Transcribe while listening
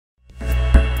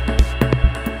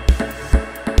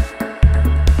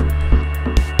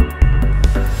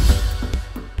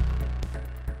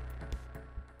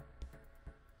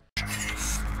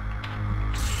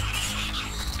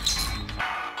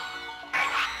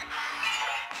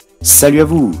Salut à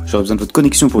vous, j'aurais besoin de votre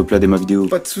connexion pour uploader ma vidéo.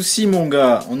 Pas de soucis mon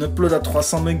gars, on upload à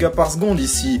 300 mégas par seconde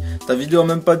ici. Ta vidéo en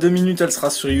même pas 2 minutes, elle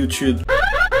sera sur YouTube.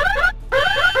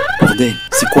 Bordel,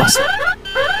 c'est quoi ça?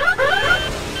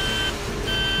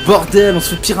 Bordel, on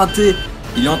se fait pirater.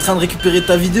 Il est en train de récupérer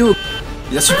ta vidéo.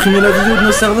 Il a supprimé la vidéo de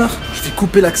nos serveurs. Je vais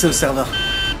couper l'accès au serveur.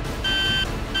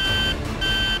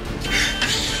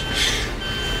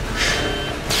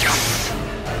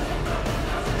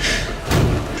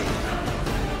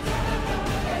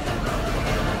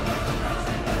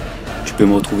 Tu peux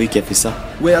me retrouver qui a fait ça?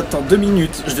 Ouais, attends 2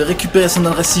 minutes. Je vais récupérer son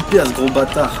adresse IP à ce gros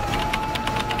bâtard.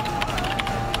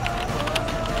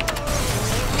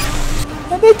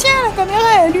 Ah mais tiens, la caméra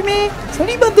est allumée.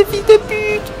 Salut bande de fils de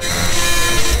pute.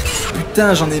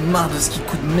 Putain, j'en ai marre de ce qui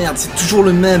coûte de merde. C'est toujours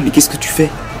le même. Mais qu'est-ce que tu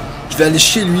fais? Je vais aller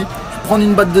chez lui, je vais prendre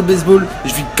une batte de baseball et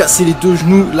je vais lui casser les 2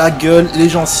 genoux, la gueule, les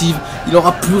gencives. Il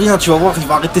aura plus rien, tu vas voir, il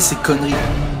va arrêter ses conneries.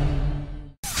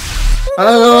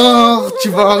 Alors, tu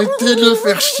vas arrêter de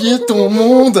faire chier ton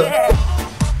monde?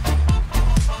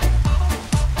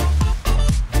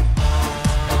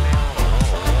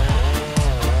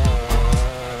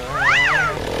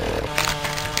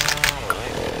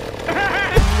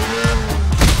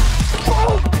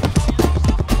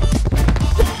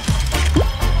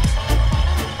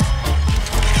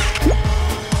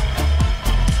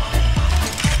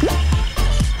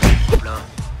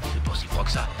 C'est pas si froid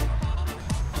que ça.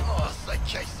 Oh, ça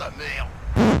caille sa mère.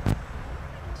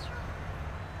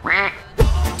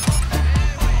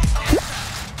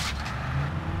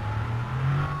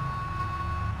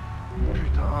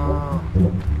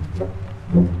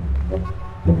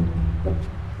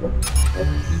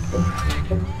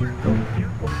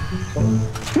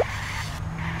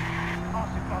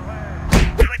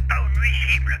 Jouez pas aux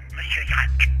nuisibles, monsieur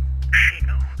Irak. Chez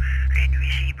nous, les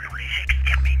nuisibles, on les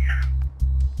extermine.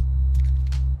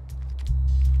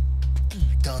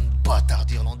 Putain de bâtard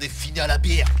d'Irlandais fini à la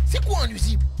bière. C'est quoi un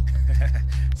nuisible?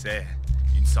 C'est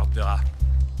une sorte de rat.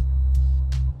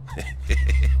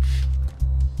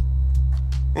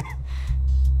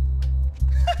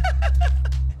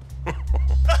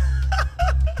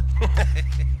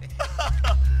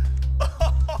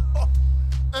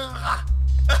 Un rat.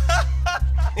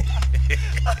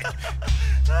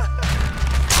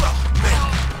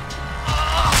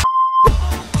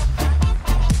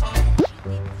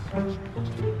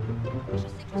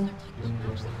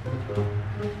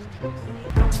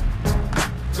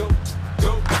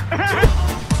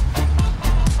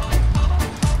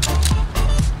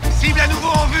 Cible à nouveau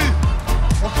en vue.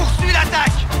 On poursuit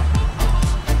l'attaque.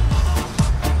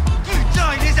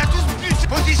 Putain, il les a tous butés.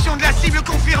 Position de la cible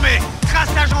confirmée.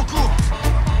 Traçage en cours.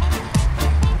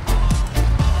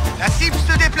 La cible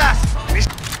se déplace. Mais...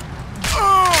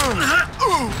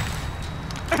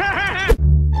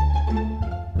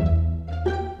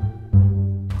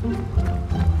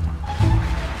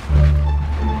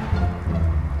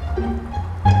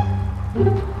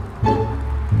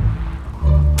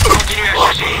 Continuez à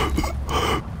chercher.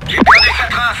 J'ai perdu sa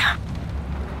trace.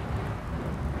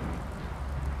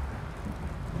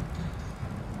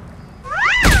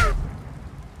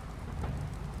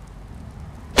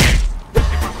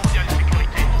 C'est pas combien de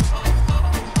sécurité.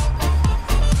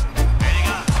 Eh les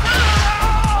gars.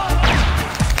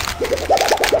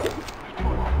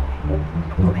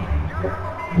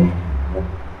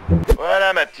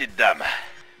 Voilà ma petite dame.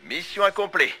 Mission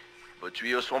accomplie. Vos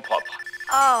tuyaux sont propres.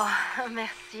 Oh,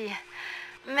 merci.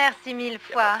 Merci mille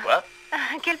fois. Quoi?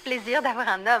 Quel plaisir d'avoir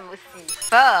un homme aussi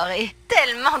fort et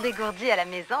tellement dégourdi à la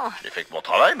maison. J'ai fait que mon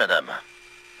travail, madame.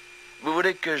 Vous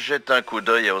voulez que je jette un coup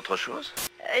d'œil à autre chose?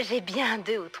 J'ai bien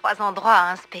 2 ou 3 endroits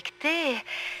à inspecter,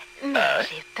 mais Ah ouais?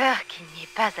 j'ai peur qu'il n'y ait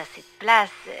pas assez de place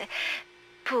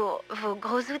pour vos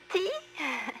gros outils.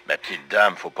 Ma petite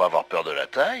dame, faut pas avoir peur de la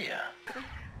taille.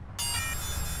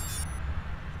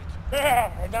 Mais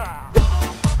oh, regardez,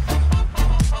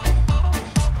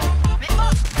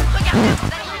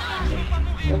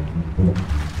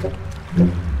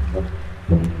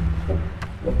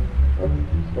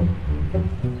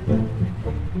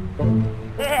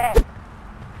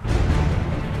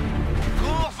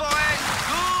 Cours, Forest,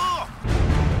 cours.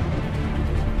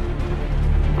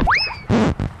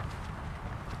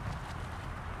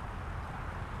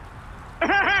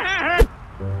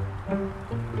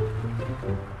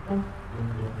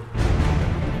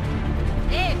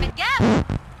 Hé, faites gaffe!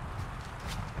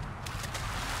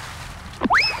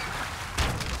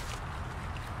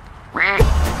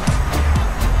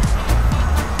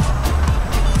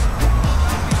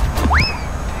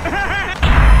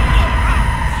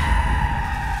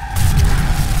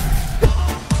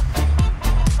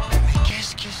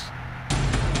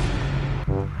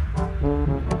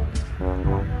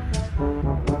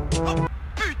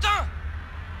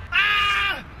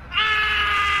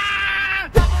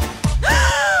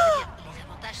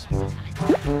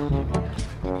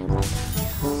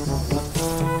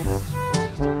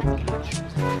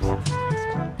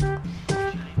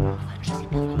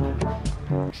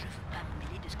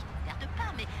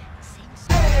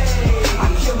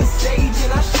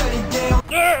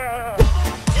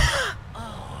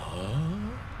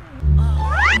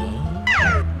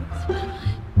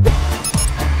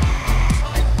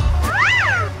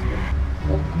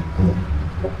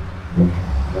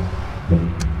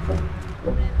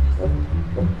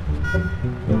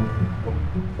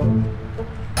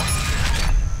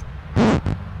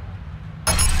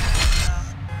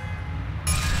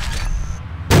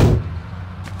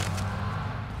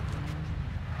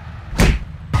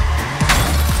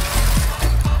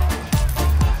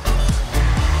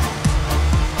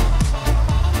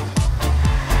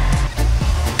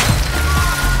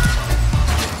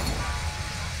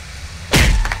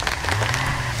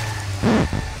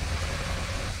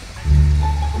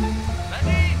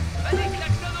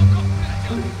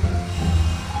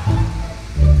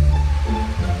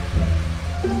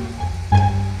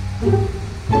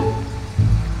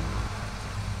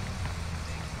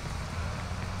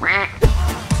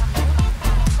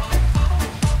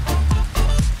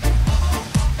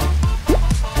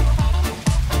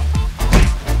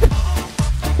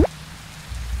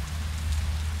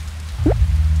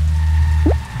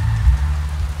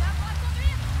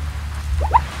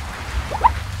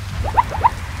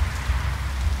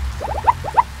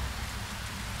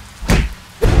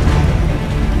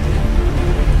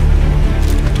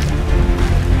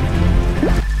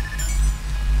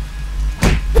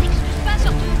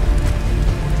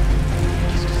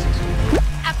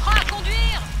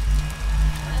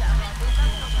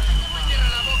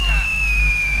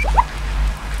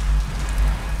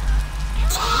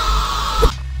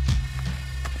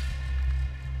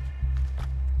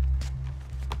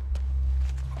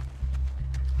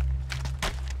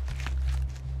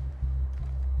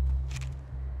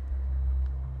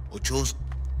 Autre chose?